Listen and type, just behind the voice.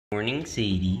Morning,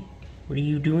 Sadie. What are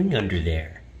you doing under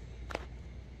there?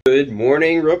 Good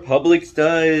morning, Republic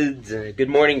Studs. Good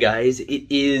morning, guys. It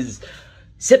is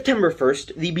September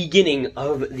 1st, the beginning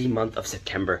of the month of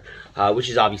September, which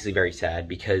is obviously very sad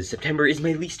because September is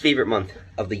my least favorite month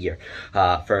of the year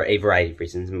for a variety of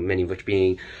reasons, many of which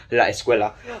being la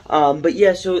escuela. But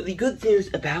yeah, so the good news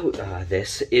about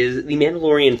this is the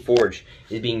Mandalorian Forge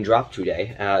is being dropped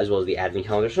today, as well as the advent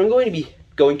calendar. So I'm going to be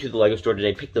going to the Lego store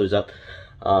today, pick those up.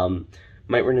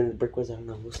 Might run into the Brix Films, I don't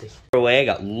know, we'll see. Away, I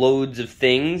got loads of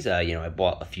things. You know, I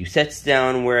bought a few sets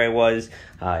down where I was.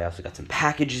 I also got some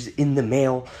packages in the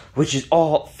mail, which is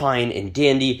all fine and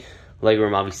dandy. Lego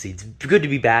room, obviously, it's good to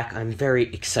be back. I'm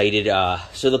very excited.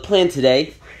 So the plan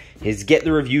today is get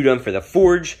the review done for the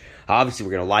Forge. Obviously,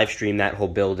 we're going to live stream that whole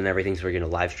build and everything, so we're going to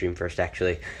live stream first,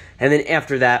 actually. And then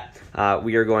after that,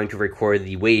 we are going to record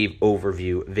the Wave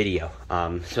overview video.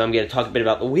 So I'm going to talk a bit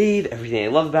about the Wave, everything I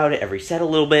love about it, every set a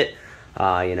little bit.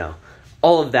 You know,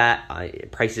 all of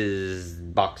that, prices,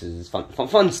 boxes,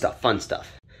 fun stuff.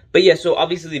 But yeah, so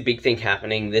obviously the big thing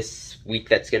happening this week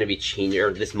that's going to be changing,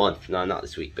 or this month, no, not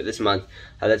this week, but this month,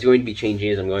 that's going to be changing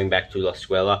is I'm going back to La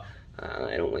Escuela.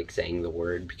 I don't like saying the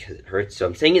word because it hurts, so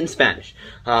I'm saying it in Spanish.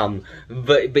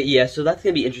 But yeah, so that's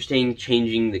going to be interesting,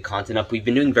 changing the content up. We've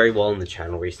been doing very well on the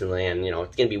channel recently, and, you know,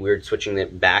 it's going to be weird switching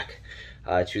it back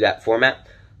to that format.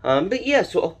 But yeah,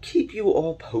 so I'll keep you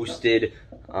all posted,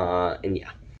 and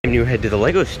yeah. I'm new head to the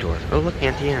Lego store. Oh, look,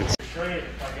 Auntie Anne's.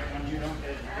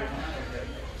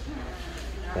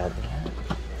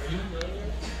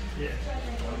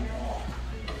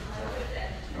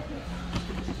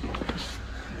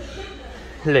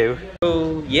 Hello.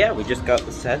 So yeah, we just got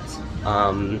the sets.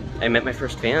 I met my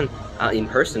first fan in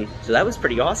person, so that was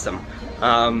pretty awesome.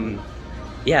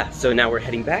 Yeah, so now we're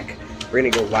heading back. We're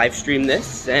gonna go live stream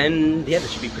this, and yeah,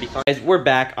 this should be pretty fun. Guys, we're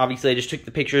back. Obviously, I just took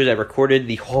the pictures. I recorded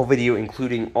the whole video,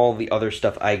 including all the other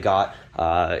stuff I got.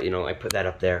 You know, I put that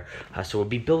up there. So we'll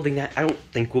be building that. I don't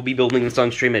think we'll be building this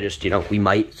on stream. I just, you know, we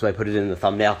might. So I put it in the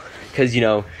thumbnail because, you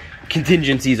know,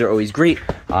 contingencies are always great.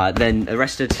 Then the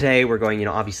rest of today, we're going, you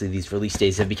know, obviously these release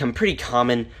days have become pretty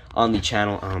common on the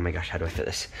channel. Oh my gosh, how do I fit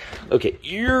this? Okay,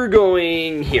 you're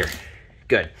going here.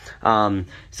 Good.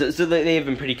 So they have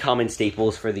been pretty common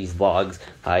staples for these vlogs.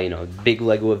 You know, big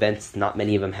Lego events, not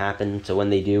many of them happen. So when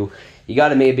they do, you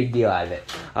gotta make a big deal out of it.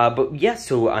 But yeah,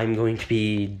 so I'm going to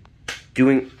be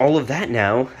doing all of that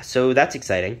now. So that's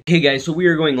exciting. Okay guys, so we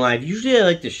are going live. Usually I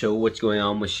like to show what's going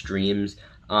on with streams.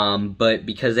 But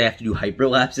because I have to do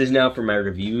hyperlapses now for my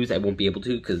reviews, I won't be able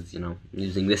to because, you know, I'm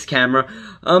using this camera.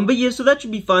 But yeah, so that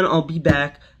should be fun. I'll be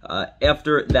back.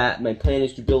 After that, my plan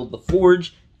is to build the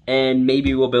Forge, and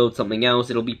maybe we'll build something else.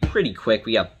 It'll be pretty quick.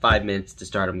 We got 5 minutes to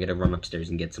start. I'm going to run upstairs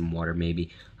and get some water, maybe.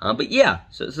 But yeah,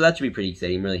 so that should be pretty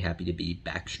exciting. I'm really happy to be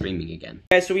back streaming again.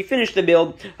 Guys, so we finished the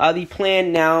build. The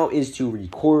plan now is to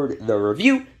record the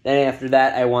review. Then after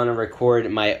that, I want to record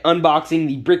my unboxing,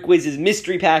 the Brickwiz's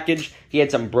mystery package. He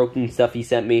had some broken stuff he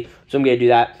sent me, so I'm going to do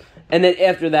that. And then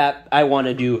after that, I want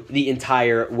to do the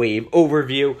entire Wave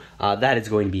overview. That is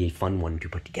going to be a fun one to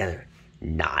put together.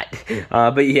 Not.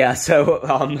 But yeah, so,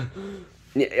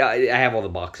 I have all the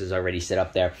boxes already set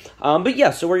up there. But yeah,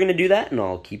 so we're going to do that, and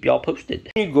I'll keep y'all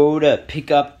posted. You go to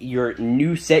pick up your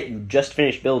new set you just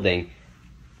finished building,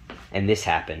 and this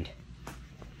happened.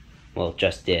 Well, it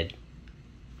just did.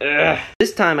 Ugh.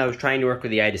 This time I was trying to work with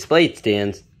the iDisplay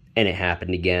stands, and it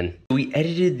happened again. We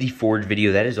edited the Forge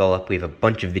video. That is all up. We have a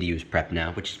bunch of videos prepped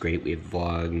now, which is great. We have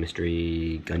vlog,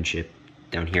 mystery, gunship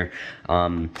down here.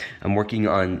 I'm working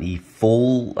on the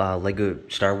full Lego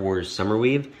Star Wars Summer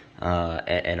Wave,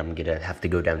 and I'm gonna have to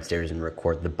go downstairs and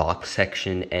record the box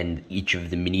section and each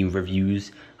of the mini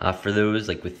reviews for those,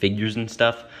 like with figures and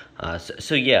stuff.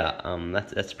 So yeah,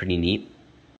 that's pretty neat.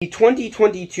 The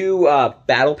 2022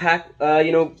 Battle Pack,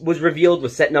 you know, was revealed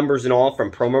with set numbers and all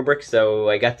from Promo Bricks, so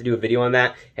I got to do a video on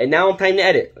that. And now I'm time to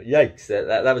edit. Yikes,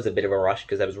 that was a bit of a rush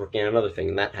because I was working on another thing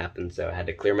and that happened, so I had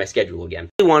to clear my schedule again.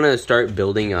 I want to start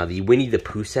building the Winnie the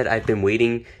Pooh set. I've been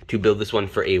waiting to build this one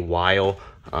for a while,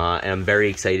 and I'm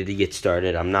very excited to get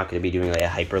started. I'm not going to be doing like a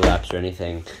hyperlapse or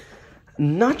anything.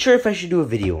 Not sure if I should do a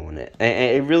video on it.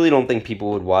 I really don't think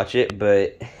people would watch it,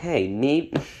 but hey,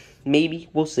 maybe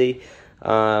we'll see.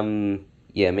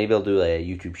 Yeah, maybe I'll do like a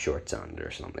YouTube Shorts on it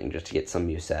or something, just to get some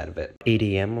use out of it. 8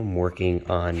 a.m. I'm working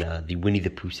on the Winnie the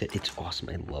Pooh set. It's awesome.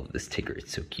 I love this Tigger.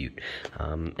 It's so cute.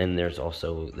 And there's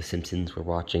also The Simpsons we're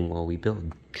watching while we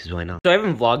build, because why not? So I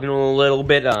haven't vlogged in a little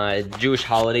bit. Jewish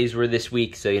holidays were this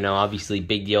week, so, you know, obviously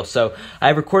big deal. So I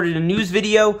recorded a news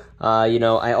video. You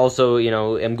know, I also, you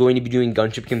know, am going to be doing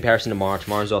gunship comparison tomorrow.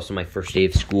 Tomorrow's also my first day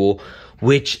of school,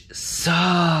 which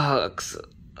sucks.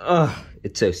 Ugh.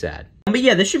 It's so sad. But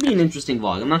yeah, this should be an interesting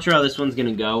vlog. I'm not sure how this one's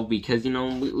gonna go because, you know,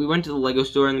 we went to the Lego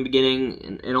store in the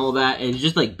beginning and all that, and it's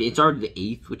just like, it's already the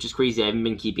 8th, which is crazy. I haven't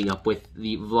been keeping up with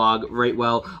the vlog right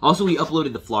well. Also, we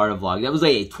uploaded the Florida vlog. That was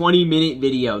like a 20-minute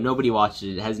video. Nobody watched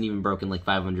it. It hasn't even broken like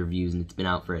 500 views, and it's been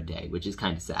out for a day, which is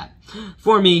kind of sad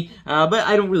for me. But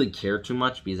I don't really care too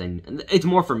much because it's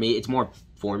more for me. It's more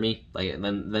for me like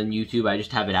than YouTube. I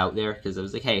just have it out there because I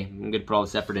was like, hey, I'm gonna put all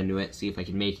this effort into it, see if I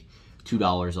can make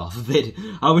 $2 off of it,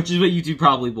 which is what YouTube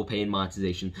probably will pay in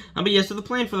monetization. But yeah, so the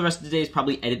plan for the rest of the day is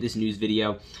probably edit this news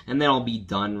video, and then I'll be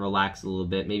done, relax a little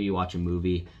bit, maybe watch a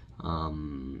movie,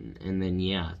 and then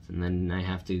yeah, and then I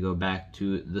have to go back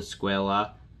to the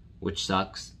escuela, which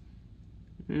sucks.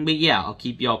 But yeah, I'll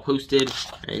keep y'all posted,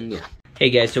 and yeah. Hey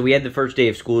guys, so we had the first day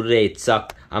of school today. It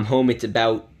sucked. I'm home. It's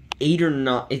about 8 or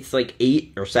not. It's like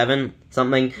 8 or 7.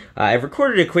 Something. I've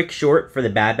recorded a quick short for the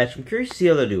Bad Batch. I'm curious to see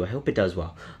how they'll do. I hope it does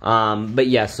well. But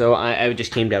yeah, so I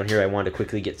just came down here. I wanted to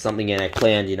quickly get something in. I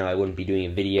planned, you know, I wouldn't be doing a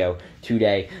video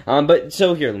today. But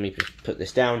so here, let me put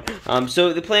this down.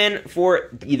 So the plan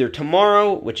for either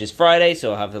tomorrow, which is Friday,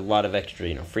 so I'll have a lot of extra,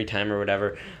 you know, free time or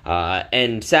whatever,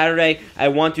 and Saturday, I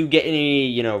want to get any,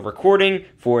 you know, recording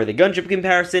for the gunship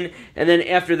comparison, and then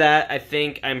after that, I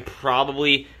think I'm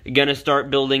probably gonna start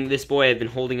building this boy. I've been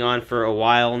holding on for a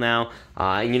while now.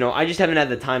 You know, I just haven't had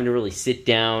the time to really sit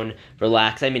down,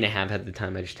 relax. I mean, I have had the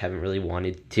time, I just haven't really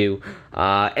wanted to.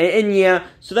 And yeah,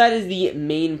 so that is the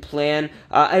main plan.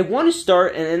 I want to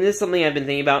start, and this is something I've been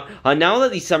thinking about, now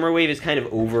that the summer wave is kind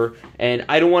of over, and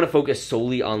I don't want to focus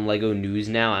solely on LEGO news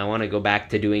now. I want to go back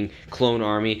to doing Clone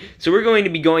Army. So we're going to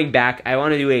be going back. I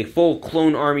want to do a full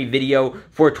Clone Army video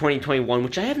for 2021,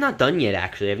 which I have not done yet,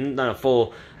 actually. I haven't done a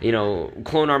full, you know,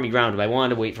 Clone Army roundup. I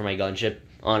wanted to wait for my gunship,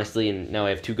 honestly, and now I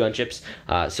have 2 gunships,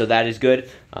 so that is good.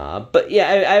 But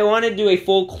yeah, I want to do a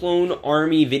full Clone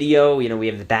Army video. You know, we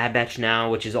have the Bad Batch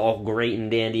now, which is all great and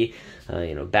dandy.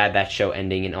 You know, Bad Batch show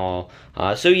ending and all.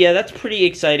 So yeah, that's pretty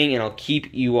exciting, and I'll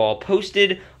keep you all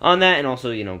posted on that. And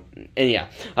also, you know, and yeah,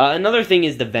 another thing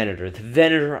is the Venator. The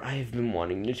Venator, I've been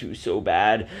wanting to do so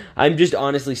bad. I'm just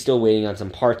honestly still waiting on some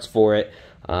parts for it.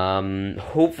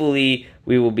 Hopefully,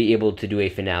 we will be able to do a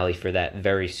finale for that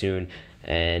very soon.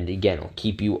 And again, I'll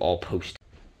keep you all posted.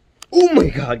 Oh my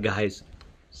god, guys.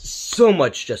 So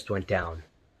much just went down.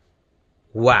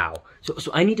 Wow.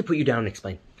 So I need to put you down and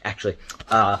explain, actually.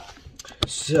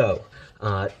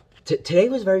 Today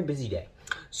was a very busy day.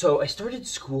 So I started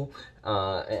school,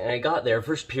 and I got there,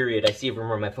 first period, I see a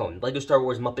rumor on my phone. LEGO Star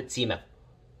Wars Muppet CMF.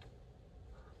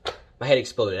 My head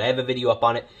exploded. I have a video up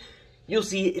on it. You'll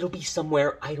see it. It'll be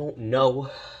somewhere. I don't know.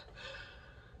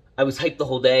 I was hyped the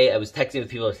whole day. I was texting with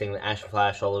people. I was saying with Ash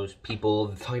Flash, all those people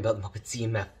talking about the Muppet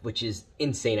CMF, which is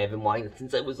insane. I've been wanting it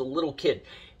since I was a little kid.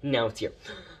 And now it's here.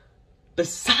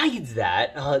 Besides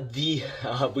that,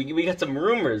 we got some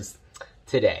rumors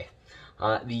today.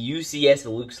 The UCS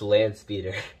Luke's Land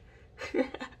Speeder.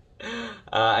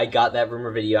 I got that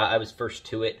rumor video. I was first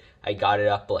to it. I got it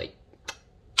up like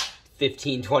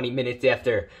 15-20 minutes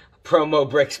after Promo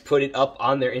Brix put it up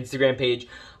on their Instagram page.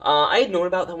 I had known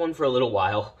about that one for a little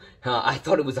while. I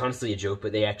thought it was honestly a joke,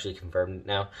 but they actually confirmed it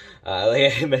now. I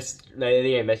think I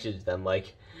messaged them,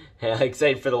 like,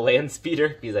 excited for the land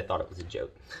speeder, because I thought it was a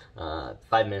joke.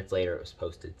 5 minutes later, it was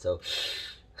posted, so...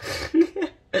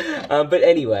 but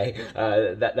anyway,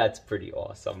 that's pretty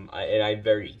awesome, and I'm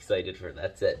very excited for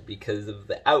that set, because of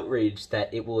the outrage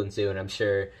that it will ensue, and I'm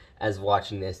sure, as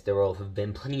watching this, there will have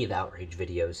been plenty of outrage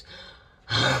videos.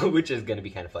 Which is going to be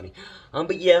kind of funny.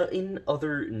 But yeah, in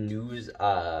other news,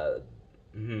 I'm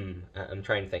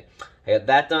trying to think. I got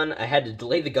that done. I had to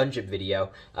delay the gunship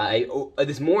video.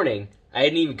 This morning, I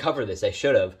didn't even cover this. I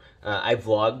should have. I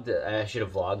vlogged. I should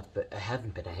have vlogged, but I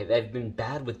haven't been. I've been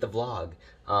bad with the vlog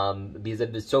because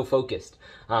I've been so focused.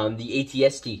 The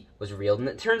ATST was revealed, and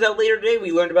it turns out later today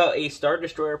we learned about a Star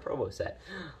Destroyer promo set.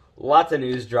 Lots of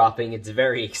news dropping. It's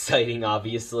very exciting,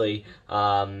 obviously.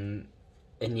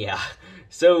 And yeah,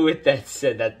 so with that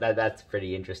said, that's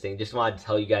pretty interesting. Just wanted to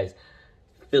tell you guys,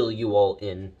 fill you all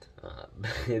in.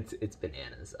 It's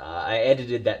bananas. I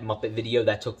edited that Muppet video.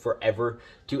 That took forever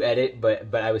to edit,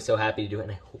 but I was so happy to do it,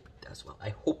 and I hope it does well. I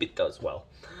hope it does well.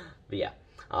 But yeah,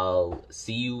 I'll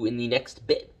see you in the next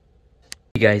bit.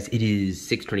 Hey guys, it is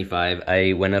 6:25.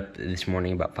 I went up this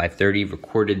morning about 5:30,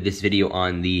 recorded this video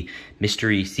on the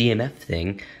mystery CMF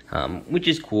thing, which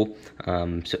is cool.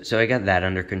 So I got that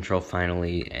under control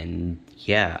finally, and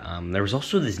yeah, there was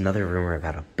also this another rumor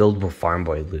about a buildable farm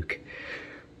boy Luke.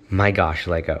 My gosh,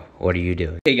 Lego, what are you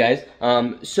doing? Hey guys,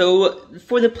 so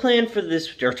for the plan for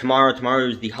this, or tomorrow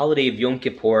is the holiday of Yom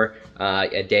Kippur,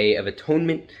 a day of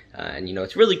atonement, and you know,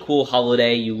 it's a really cool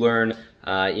holiday. You learn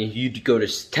you'd go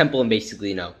to temple and basically,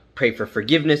 you know, pray for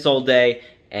forgiveness all day,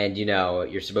 and, you know,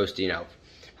 you're supposed to, you know,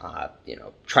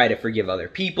 try to forgive other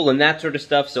people and that sort of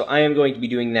stuff. So I am going to be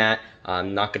doing that.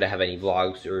 I'm not going to have any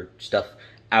vlogs or stuff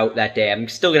out that day. I'm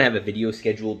still going to have a video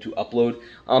scheduled to upload.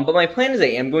 But my plan is I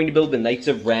am going to build the Knights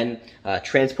of Ren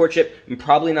transport ship. I'm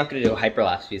probably not going to do a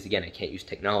hyperlapse because, again, I can't use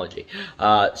technology.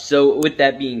 So with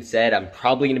that being said, I'm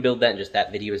probably going to build that, and just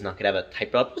that video is not going to have a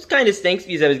hyperlapse. Which kind of stinks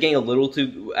because I was getting a little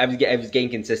too, I was getting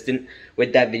consistent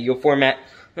with that video format.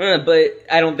 But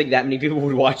I don't think that many people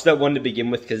would watch that one to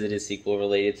begin with because it is sequel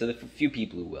related, so the few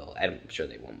people who will, I'm sure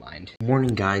they won't mind.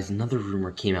 Warning guys, another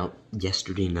rumor came out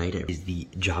yesterday night. It is the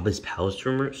Jabba's Palace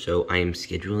rumor, so I am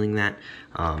scheduling that.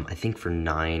 I think for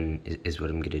 9 is what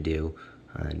I'm gonna do.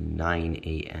 9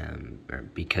 a.m.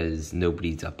 because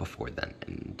nobody's up before then,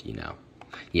 and you know.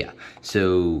 Yeah,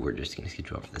 so we're just gonna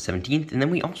schedule it for the 17th, and then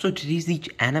we also, today's the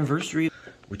anniversary,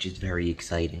 which is very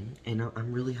exciting, and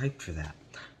I'm really hyped for that.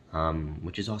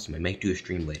 Which is awesome. I might do a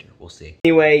stream later. We'll see.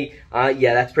 Anyway,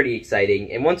 yeah, that's pretty exciting.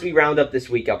 And once we round up this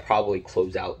week, I'll probably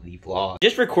close out the vlog.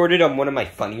 Just recorded on one of my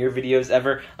funnier videos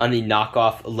ever on the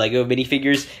knockoff Lego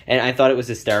minifigures, and I thought it was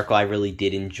hysterical. I really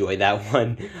did enjoy that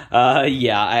one.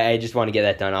 Yeah, I just want to get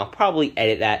that done. I'll probably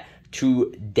edit that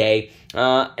today.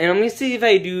 And I'm gonna see if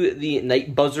I do the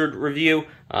Night Buzzard review.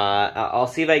 I'll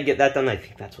see if I can get that done. I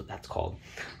think that's what that's called.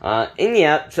 And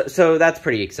yeah, so that's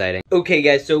pretty exciting. Okay,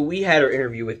 guys, so we had our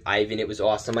interview with Ivan. It was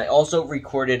awesome. I also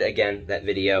recorded, again, that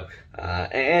video.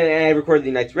 And I recorded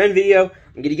the Knights Ren video.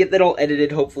 I'm gonna get that all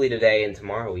edited hopefully today, and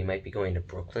tomorrow we might be going to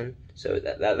Brooklyn. So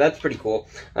that's pretty cool.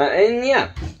 And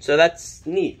yeah, so that's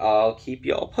neat. I'll keep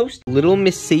y'all posted. Little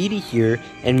Miss Sadie here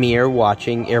and me are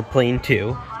watching Airplane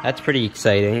 2. That's pretty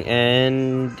exciting.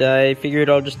 And I figured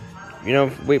I'll just, you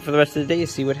know, wait for the rest of the day to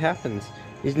see what happens.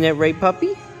 Isn't that right,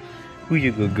 puppy? Who's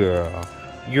a good girl?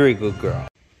 You're a good girl.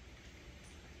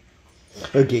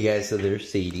 Okay, guys, so there's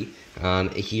Sadie.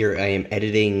 Here I am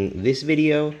editing this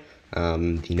video,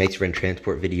 the Knights Ren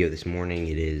transport video this morning.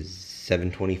 It is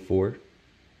 7:24,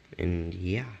 and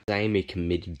yeah. I am a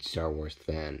committed Star Wars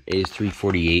fan. It is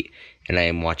 3:48, and I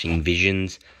am watching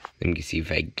Visions. Let me see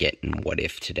if I get in What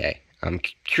If today. I'm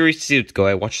curious to see what's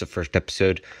going. I watched the first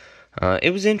episode.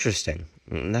 It was interesting,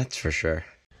 that's for sure.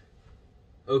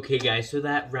 Okay, guys, so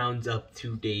that rounds up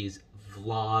today's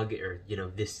vlog, or, you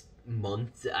know, this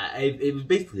month. It was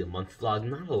basically a month vlog.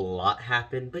 Not a lot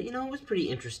happened, but, you know, it was pretty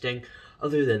interesting.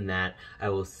 Other than that, I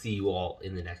will see you all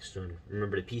in the next one.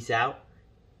 Remember to peace out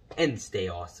and stay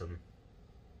awesome.